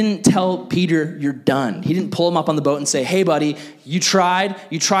 He didn't tell Peter, you're done. He didn't pull him up on the boat and say, hey, buddy, you tried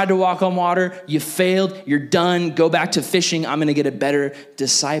to walk on water. You failed. You're done. Go back to fishing. I'm going to get a better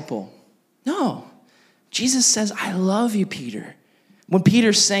disciple. No. Jesus says, I love you, Peter. When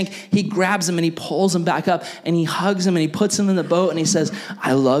Peter sank, he grabs him and he pulls him back up, and he hugs him and he puts him in the boat, and he says,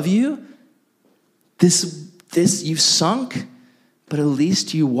 I love you. This you sunk, but at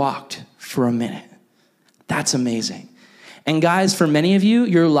least you walked for a minute. That's amazing. And guys, for many of you,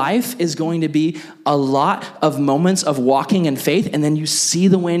 your life is going to be a lot of moments of walking in faith, and then you see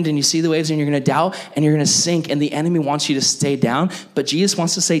the wind and you see the waves, and you're going to doubt and you're going to sink, and the enemy wants you to stay down. But Jesus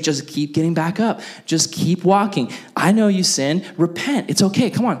wants to say, just keep getting back up. Just keep walking. I know you sinned. Repent. It's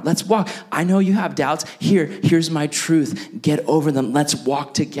okay. Come on, let's walk. I know you have doubts. Here's my truth. Get over them. Let's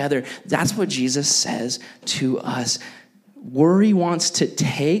walk together. That's what Jesus says to us. Worry wants to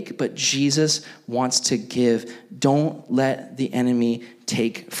take, but Jesus wants to give. Don't let the enemy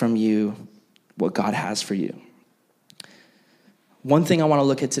take from you what God has for you. One thing I want to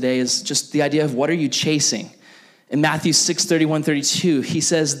look at today is just the idea of what are you chasing? In Matthew 6:31-32, he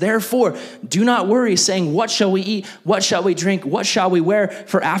says, therefore, do not worry, saying, what shall we eat? What shall we drink? What shall we wear?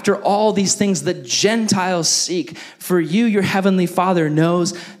 For after all these things the Gentiles seek. For you, your heavenly Father,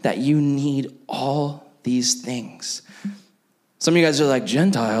 knows that you need all these things. Some of you guys are like,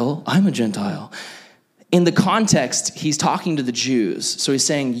 Gentile? I'm a Gentile. In the context, he's talking to the Jews. So he's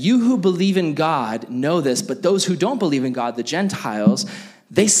saying, you who believe in God know this, but those who don't believe in God, the Gentiles,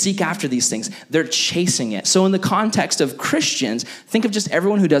 they seek after these things. They're chasing it. So in the context of Christians, think of just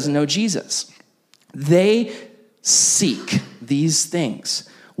everyone who doesn't know Jesus. They seek these things.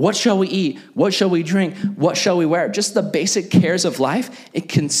 What shall we eat? What shall we drink? What shall we wear? Just the basic cares of life, it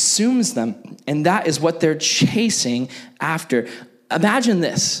consumes them. And that is what they're chasing after. Imagine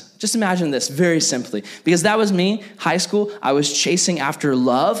this. Just imagine this very simply. Because that was me, high school. I was chasing after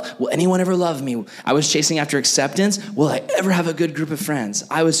love. Will anyone ever love me? I was chasing after acceptance. Will I ever have a good group of friends?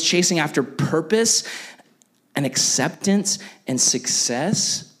 I was chasing after purpose and acceptance and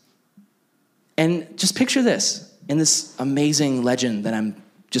success. And just picture this in this amazing legend that I'm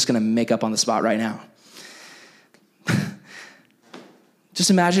just going to make up on the spot right now. Just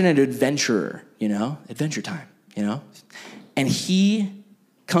imagine an adventurer, adventure time, and he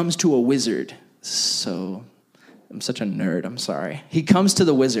comes to a wizard. So I'm such a nerd, I'm sorry. He comes to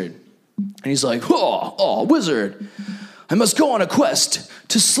the wizard and he's like, wizard, I must go on a quest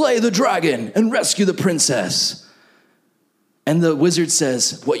to slay the dragon and rescue the princess. And the wizard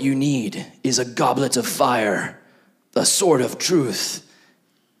says, what you need is a goblet of fire, a sword of truth,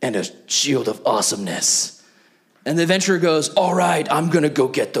 and a shield of awesomeness. And the adventurer goes, all right, I'm going to go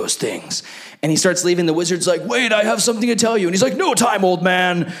get those things. And he starts leaving. The wizard's like, wait, I have something to tell you. And he's like, no time, old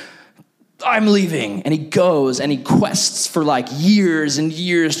man. I'm leaving. And he goes and he quests for years and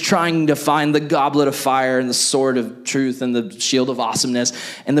years trying to find the goblet of fire and the sword of truth and the shield of awesomeness.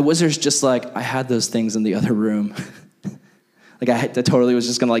 And the wizard's just like, I had those things in the other room. I totally was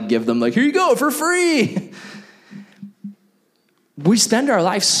just going to give them here you go for free. We spend our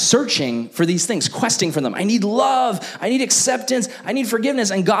life searching for these things, questing for them. I need love. I need acceptance. I need forgiveness.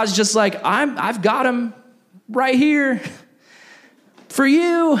 And God's just like, I've got them right here for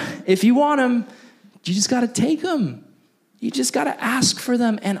you. If you want them, you just got to take them. You just got to ask for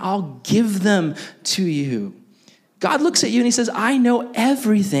them and I'll give them to you. God looks at you and he says, I know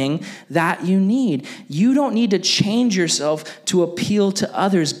everything that you need. You don't need to change yourself to appeal to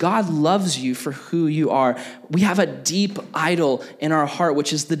others. God loves you for who you are. We have a deep idol in our heart,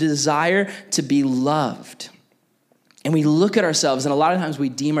 which is the desire to be loved. And we look at ourselves, and a lot of times we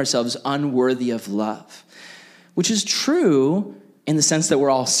deem ourselves unworthy of love, which is true in the sense that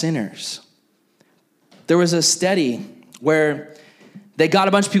we're all sinners. There was a study where they got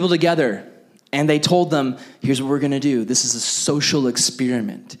a bunch of people together and they told them, here's what we're going to do. This is a social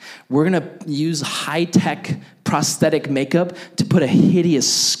experiment. We're going to use high-tech prosthetic makeup to put a hideous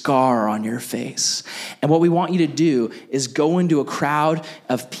scar on your face. And what we want you to do is go into a crowd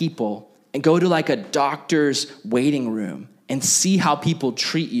of people and go to a doctor's waiting room and see how people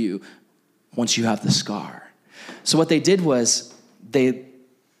treat you once you have the scar. So what they did was they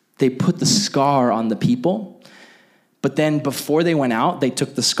put the scar on the people. But then before they went out, they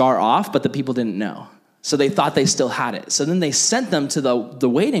took the scar off, but the people didn't know. So they thought they still had it. So then they sent them to the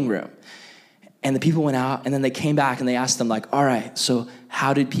waiting room. And the people went out, and then they came back, and they asked them, all right, so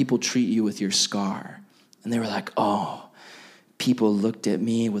how did people treat you with your scar? And they were like, people looked at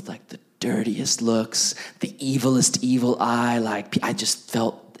me with the dirtiest looks, the evilest evil eye. I just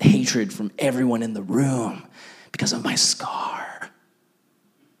felt hatred from everyone in the room because of my scar.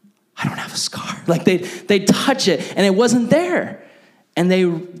 I don't have a scar. They touch it and it wasn't there. And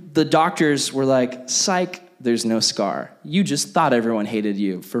the doctors were like, psych, there's no scar. You just thought everyone hated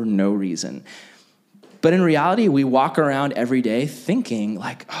you for no reason. But in reality, we walk around every day thinking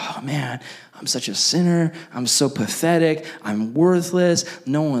oh man, I'm such a sinner. I'm so pathetic. I'm worthless.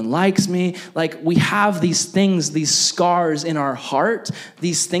 No one likes me. We have these things, these scars in our heart,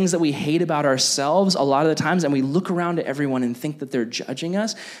 these things that we hate about ourselves a lot of the times, and we look around at everyone and think that they're judging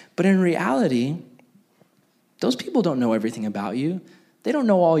us. But in reality, those people don't know everything about you. They don't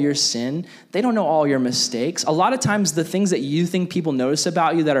know all your sin. They don't know all your mistakes. A lot of times the things that you think people notice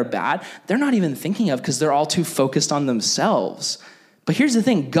about you that are bad, they're not even thinking of because they're all too focused on themselves. But here's the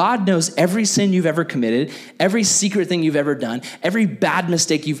thing. God knows every sin you've ever committed, every secret thing you've ever done, every bad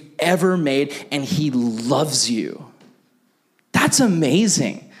mistake you've ever made, and he loves you. That's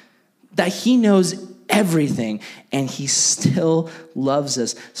amazing that he knows everything, and he still loves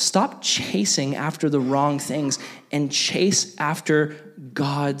us. Stop chasing after the wrong things and chase after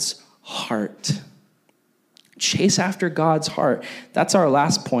God's heart. Chase after God's heart. That's our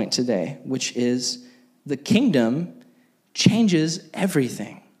last point today, which is the kingdom changes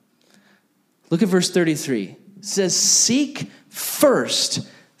everything. Look at verse 33. It says, seek first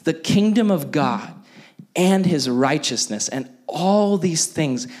the kingdom of God and his righteousness, and all these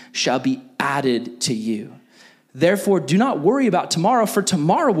things shall be added to you. Therefore, do not worry about tomorrow, for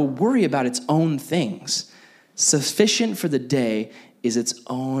tomorrow will worry about its own things. Sufficient for the day is its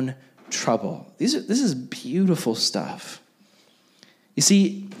own trouble. This is beautiful stuff. You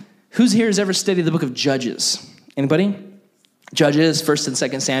see, who's here has ever studied the book of Judges? Anybody? Judges, 1st and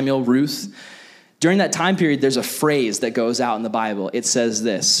 2nd Samuel, Ruth. During that time period, there's a phrase that goes out in the Bible. It says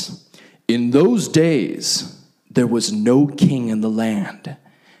this: in those days, there was no king in the land.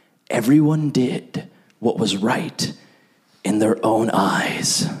 Everyone did what was right in their own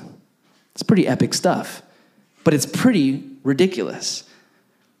eyes. It's pretty epic stuff, but it's pretty ridiculous.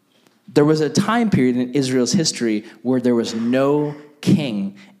 There was a time period in Israel's history where there was no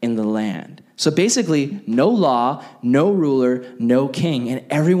king in the land. So basically, no law, no ruler, no king, and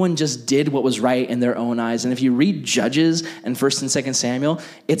everyone just did what was right in their own eyes. And if you read Judges and 1st and 2nd Samuel,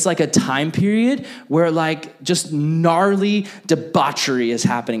 it's like a time period where like just gnarly debauchery is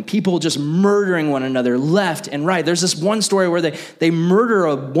happening. People just murdering one another left and right. There's this one story where they murder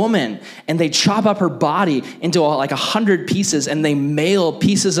a woman and they chop up her body into like 100 pieces, and they mail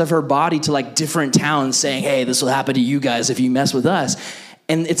pieces of her body to like different towns saying, hey, this will happen to you guys if you mess with us.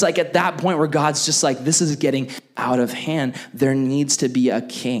 And it's like at that point where God's just like, this is getting out of hand. There needs to be a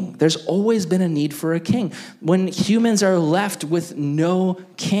king. There's always been a need for a king. When humans are left with no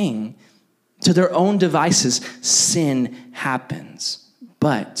king, to their own devices, sin happens.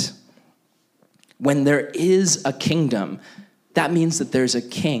 But when there is a kingdom, that means that there's a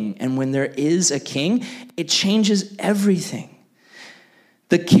king. And when there is a king, it changes everything.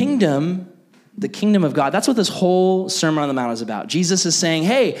 The kingdom of God, that's what this whole Sermon on the Mount is about. Jesus is saying,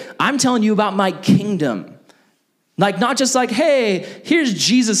 hey, I'm telling you about my kingdom. Like, not just like, hey, here's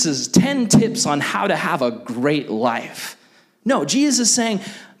Jesus's 10 tips on how to have a great life. No, Jesus is saying,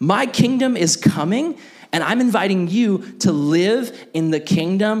 my kingdom is coming, and I'm inviting you to live in the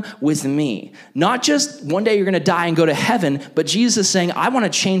kingdom with me. Not just one day you're going to die and go to heaven, but Jesus is saying, I want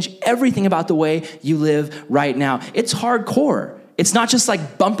to change everything about the way you live right now. It's hardcore. It's not just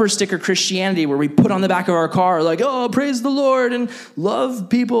like bumper sticker Christianity where we put on the back of our car like, oh, praise the Lord and love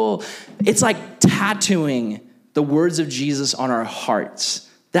people. It's like tattooing the words of Jesus on our hearts.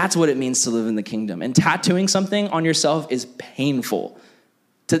 That's what it means to live in the kingdom. And tattooing something on yourself is painful.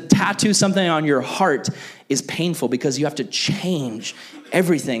 To tattoo something on your heart is painful because you have to change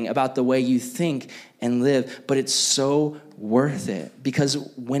everything about the way you think and live, but it's so worth it, because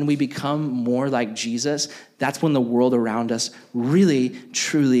when we become more like Jesus, that's when the world around us really,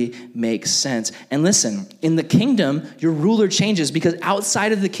 truly makes sense. And listen, in the kingdom, your ruler changes, because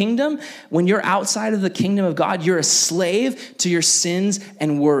outside of the kingdom, when you're outside of the kingdom of God, you're a slave to your sins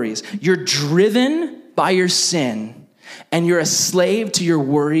and worries. You're driven by your sin, and you're a slave to your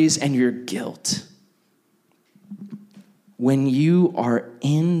worries and your guilt. When you are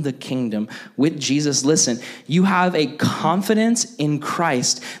in the kingdom with Jesus, listen, you have a confidence in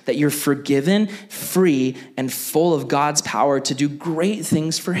Christ that you're forgiven, free, and full of God's power to do great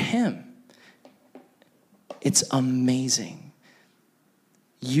things for him. It's amazing.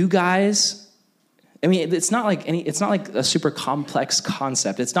 You guys, I mean, it's not like a super complex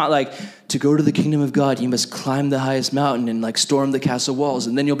concept. It's not like, to go to the kingdom of God, you must climb the highest mountain and like storm the castle walls,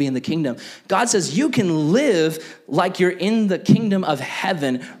 and then you'll be in the kingdom. God says you can live like you're in the kingdom of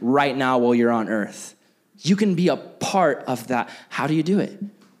heaven right now while you're on earth. You can be a part of that. How do you do it?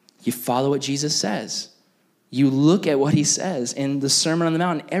 You follow what Jesus says. You look at what he says in the Sermon on the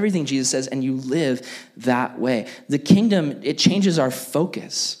Mount, everything Jesus says, and you live that way. The kingdom, it changes our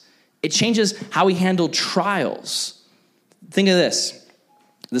focus. It changes how we handle trials. Think of this.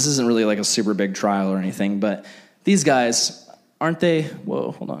 This isn't really like a super big trial or anything, but these guys, aren't they?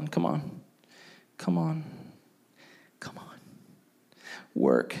 Whoa, hold on. Come on.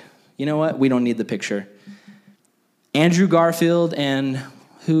 Work. You know what? We don't need the picture. Andrew Garfield and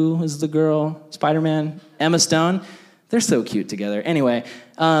who is the girl? Spider-Man? Emma Stone. They're so cute together. Anyway,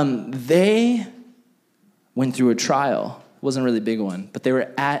 they went through a trial. It wasn't a really big one, but they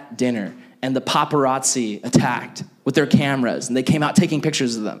were at dinner, and the paparazzi attacked with their cameras, and they came out taking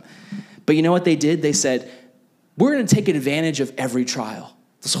pictures of them. But you know what they did? They said, we're going to take advantage of every trial,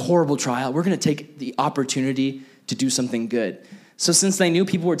 this horrible trial. We're going to take the opportunity to do something good. So since they knew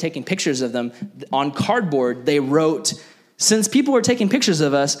people were taking pictures of them, on cardboard, they wrote, since people were taking pictures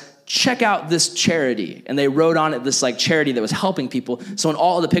of us, check out this charity. And they wrote on it this like charity that was helping people. So in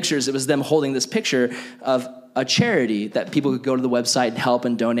all the pictures, it was them holding this picture of a charity that people could go to the website and help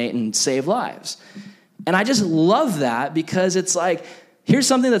and donate and save lives. And I just love that because it's like, here's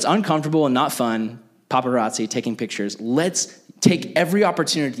something that's uncomfortable and not fun, paparazzi, taking pictures. Let's take every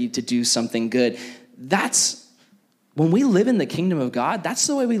opportunity to do something good. When we live in the kingdom of God, that's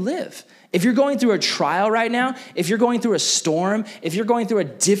the way we live. If you're going through a trial right now, if you're going through a storm, if you're going through a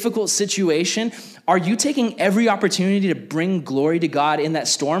difficult situation, are you taking every opportunity to bring glory to God in that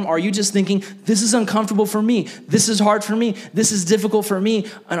storm? Or are you just thinking, this is uncomfortable for me, this is hard for me, this is difficult for me?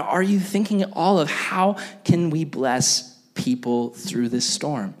 And are you thinking all of how can we bless people through this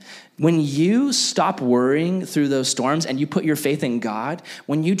storm? When you stop worrying through those storms and you put your faith in God,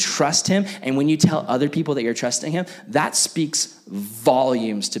 when you trust him and when you tell other people that you're trusting him, that speaks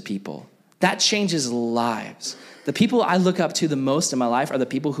volumes to people. That changes lives. The people I look up to the most in my life are the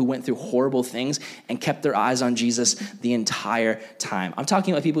people who went through horrible things and kept their eyes on Jesus the entire time. I'm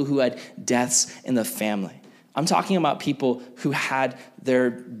talking about people who had deaths in the family. I'm talking about people who had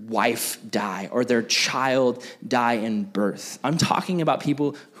their wife die or their child die in birth. I'm talking about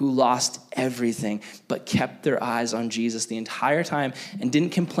people who lost everything but kept their eyes on Jesus the entire time and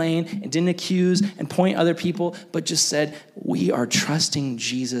didn't complain and didn't accuse and point other people, but just said, we are trusting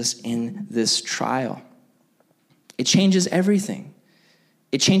Jesus in this trial. It changes everything.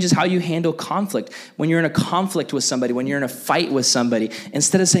 It changes how you handle conflict. When you're in a conflict with somebody, when you're in a fight with somebody,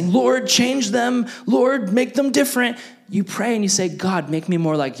 instead of saying, Lord, change them, Lord, make them different, you pray and you say, God, make me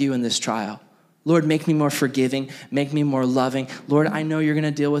more like you in this trial. Lord, make me more forgiving, make me more loving. Lord, I know you're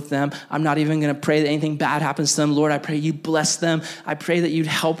gonna deal with them. I'm not even gonna pray that anything bad happens to them. Lord, I pray you bless them. I pray that you'd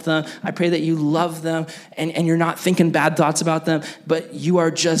help them. I pray that you love them and you're not thinking bad thoughts about them, but you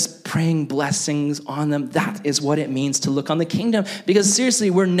are just praying blessings on them. That is what it means to look on the kingdom. Because seriously,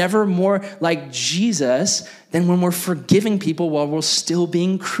 we're never more like Jesus than when we're forgiving people while we're still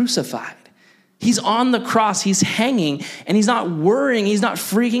being crucified. He's on the cross, he's hanging, and he's not worrying, he's not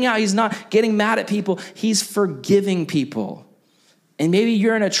freaking out, he's not getting mad at people, he's forgiving people. And maybe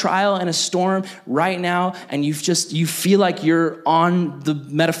you're in a trial and a storm right now, and you feel like you're on the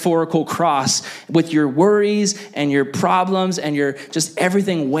metaphorical cross with your worries and your problems and your just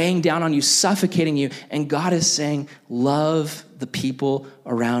everything weighing down on you, suffocating you. And God is saying, love the people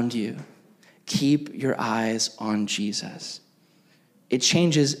around you. Keep your eyes on Jesus. It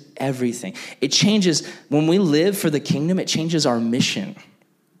changes everything. It changes, when we live for the kingdom, it changes our mission.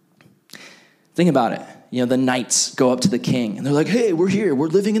 Think about it. The knights go up to the king and they're like, hey, we're here. We're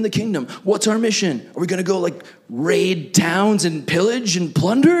living in the kingdom. What's our mission? Are we going to go raid towns and pillage and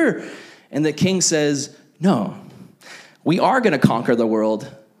plunder? And the king says, no, we are going to conquer the world,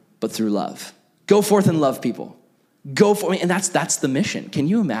 but through love. Go forth and love people. Go for it. And that's the mission. Can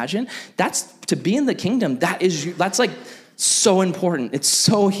you imagine? That's to be in the kingdom. That's so important. It's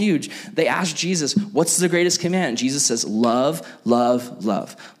so huge. They asked Jesus, what's the greatest command? And Jesus says, love, love,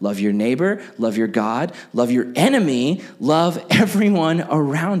 love. Love your neighbor, love your God, love your enemy, love everyone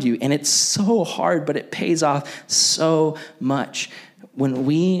around you. And it's so hard, but it pays off so much. When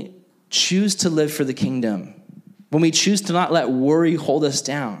we choose to live for the kingdom, when we choose to not let worry hold us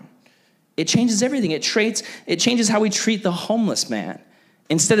down, it changes everything. It changes how we treat the homeless man.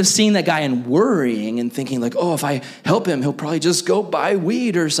 Instead of seeing that guy and worrying and thinking if I help him, he'll probably just go buy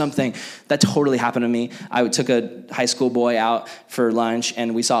weed or something. That totally happened to me. I took a high school boy out for lunch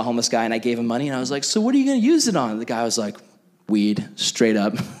and we saw a homeless guy and I gave him money and I was like, so what are you going to use it on? The guy was like, weed, straight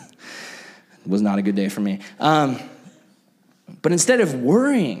up. It was not a good day for me. But instead of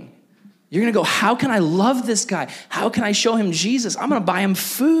worrying, you're going to go, how can I love this guy? How can I show him Jesus? I'm going to buy him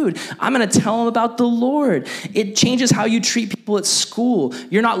food. I'm going to tell him about the Lord. It changes how you treat people at school.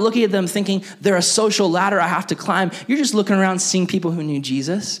 You're not looking at them thinking they're a social ladder I have to climb. You're just looking around seeing people who need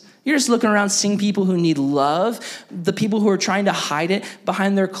Jesus. You're just looking around seeing people who need love, the people who are trying to hide it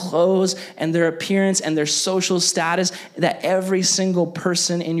behind their clothes and their appearance and their social status, that every single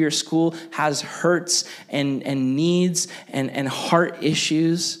person in your school has hurts and needs and heart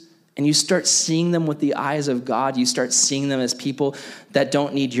issues. And you start seeing them with the eyes of God. You start seeing them as people that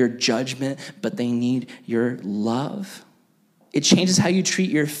don't need your judgment, but they need your love. It changes how you treat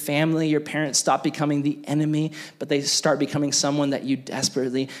your family. Your parents stop becoming the enemy, but they start becoming someone that you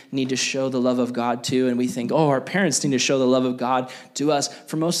desperately need to show the love of God to. And we think, our parents need to show the love of God to us.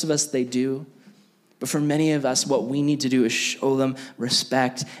 For most of us, they do. But for many of us, what we need to do is show them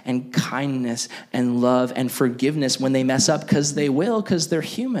respect and kindness and love and forgiveness when they mess up, because they will, because they're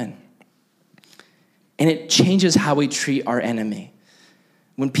human. And it changes how we treat our enemy.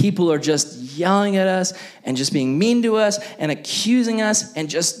 When people are just yelling at us and just being mean to us and accusing us, and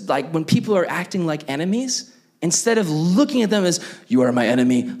just like when people are acting like enemies, instead of looking at them as, you are my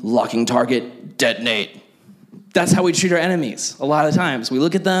enemy, locking target, detonate. That's how we treat our enemies a lot of times. We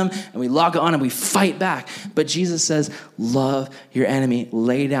look at them and we lock on and we fight back. But Jesus says, love your enemy,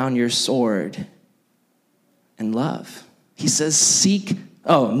 lay down your sword and love. He says, seek.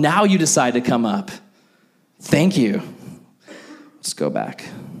 Oh, now you decide to come up. Thank you. Let's go back.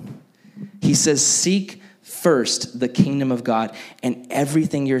 He says, seek first the kingdom of God, and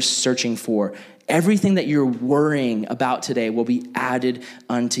everything you're searching for, everything that you're worrying about today will be added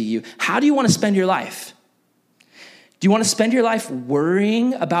unto you. How do you want to spend your life? Do you want to spend your life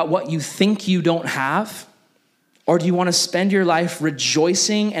worrying about what you think you don't have? Or do you want to spend your life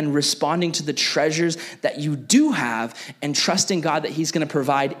rejoicing and responding to the treasures that you do have and trusting God that he's going to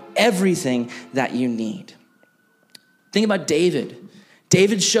provide everything that you need? Think about David.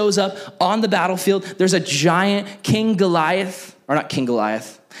 David shows up on the battlefield. There's a giant Goliath.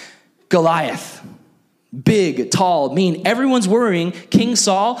 Big, tall, mean. Everyone's worrying. King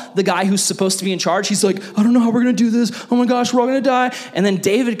Saul, the guy who's supposed to be in charge, he's like, I don't know how we're going to do this. Oh my gosh, we're all going to die. And then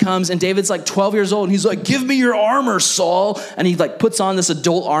David comes, and David's like 12 years old, and he's like, give me your armor, Saul. And he like puts on this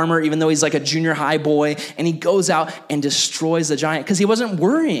adult armor, even though he's like a junior high boy, and he goes out and destroys the giant because he wasn't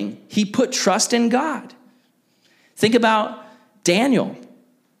worrying. He put trust in God. Think about Daniel.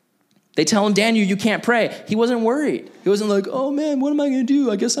 They tell him, Daniel, you can't pray. He wasn't worried. He wasn't like, oh man, what am I going to do?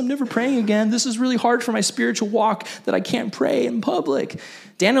 I guess I'm never praying again. This is really hard for my spiritual walk that I can't pray in public.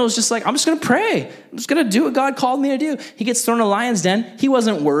 Daniel was just like, I'm just going to pray. I'm just going to do what God called me to do. He gets thrown in a lion's den. He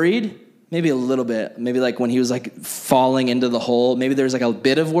wasn't worried. Maybe a little bit. Maybe like when he was like falling into the hole, maybe there was like a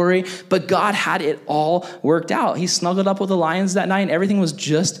bit of worry, but God had it all worked out. He snuggled up with the lions that night and everything was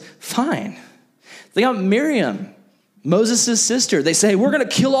just fine. Think about Miriam, Moses' sister. They say, we're going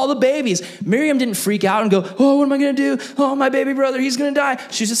to kill all the babies. Miriam didn't freak out and go, oh, what am I going to do? Oh, my baby brother, he's going to die.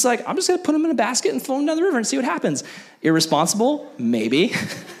 She's just like, I'm just going to put him in a basket and throw him down the river and see what happens. Irresponsible? Maybe.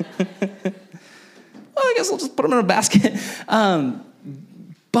 Well, I guess I'll just put him in a basket.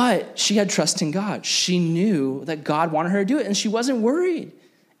 But she had trust in God. She knew that God wanted her to do it, and she wasn't worried.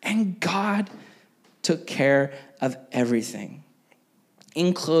 And God took care of everything.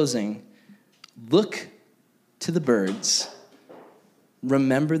 In closing, look to the birds.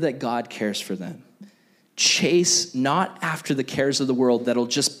 Remember that God cares for them. Chase not after the cares of the world that'll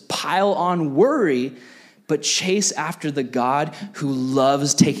just pile on worry, but chase after the God who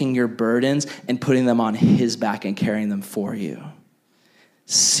loves taking your burdens and putting them on his back and carrying them for you.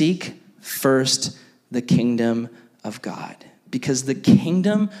 Seek first the kingdom of God, because the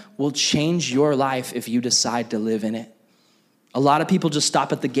kingdom will change your life if you decide to live in it. A lot of people just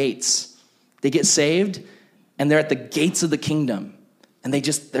stop at the gates. They get saved, and they're at the gates of the kingdom. And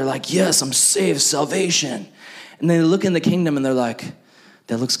they're like, yes, I'm saved, salvation. And they look in the kingdom and they're like,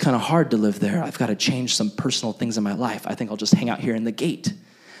 that looks kind of hard to live there. I've got to change some personal things in my life. I think I'll just hang out here in the gate.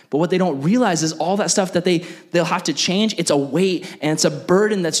 But what they don't realize is all that stuff that they'll have to change, it's a weight and it's a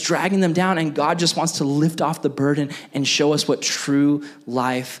burden that's dragging them down. And God just wants to lift off the burden and show us what true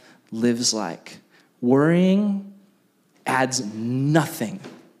life lives like. Worrying adds nothing,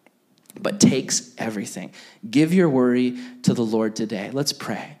 but takes everything. Give your worry to the Lord today. Let's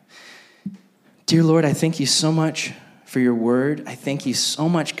pray. Dear Lord, I thank you so much for your word. I thank you so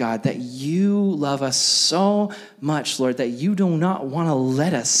much, God, that you love us so much, Lord, that you do not want to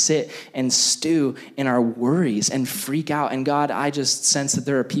let us sit and stew in our worries and freak out. And God, I just sense that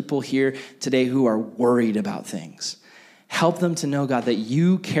there are people here today who are worried about things. Help them to know, God, that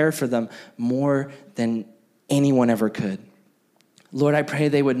you care for them more than anyone ever could. Lord, I pray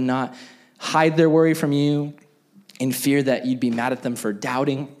they would not hide their worry from you in fear that you'd be mad at them for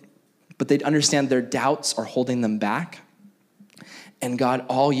doubting, but they'd understand their doubts are holding them back. And God,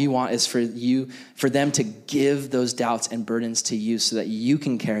 all you want is for them to give those doubts and burdens to you so that you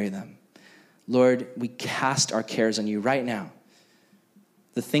can carry them. Lord, we cast our cares on you right now.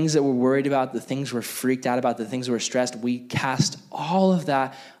 The things that we're worried about, the things we're freaked out about, the things we're stressed, we cast all of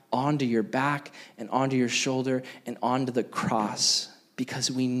that onto your back and onto your shoulder and onto the cross, because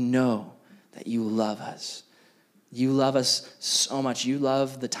we know that you love us. You love us so much. You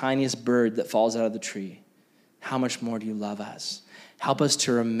love the tiniest bird that falls out of the tree. How much more do you love us? Help us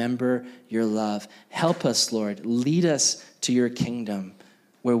to remember your love. Help us, Lord. Lead us to your kingdom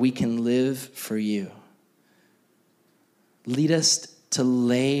where we can live for you. Lead us to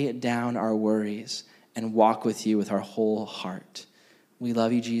lay down our worries and walk with you with our whole heart. We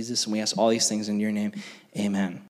love you, Jesus, and we ask all these things in your name. Amen.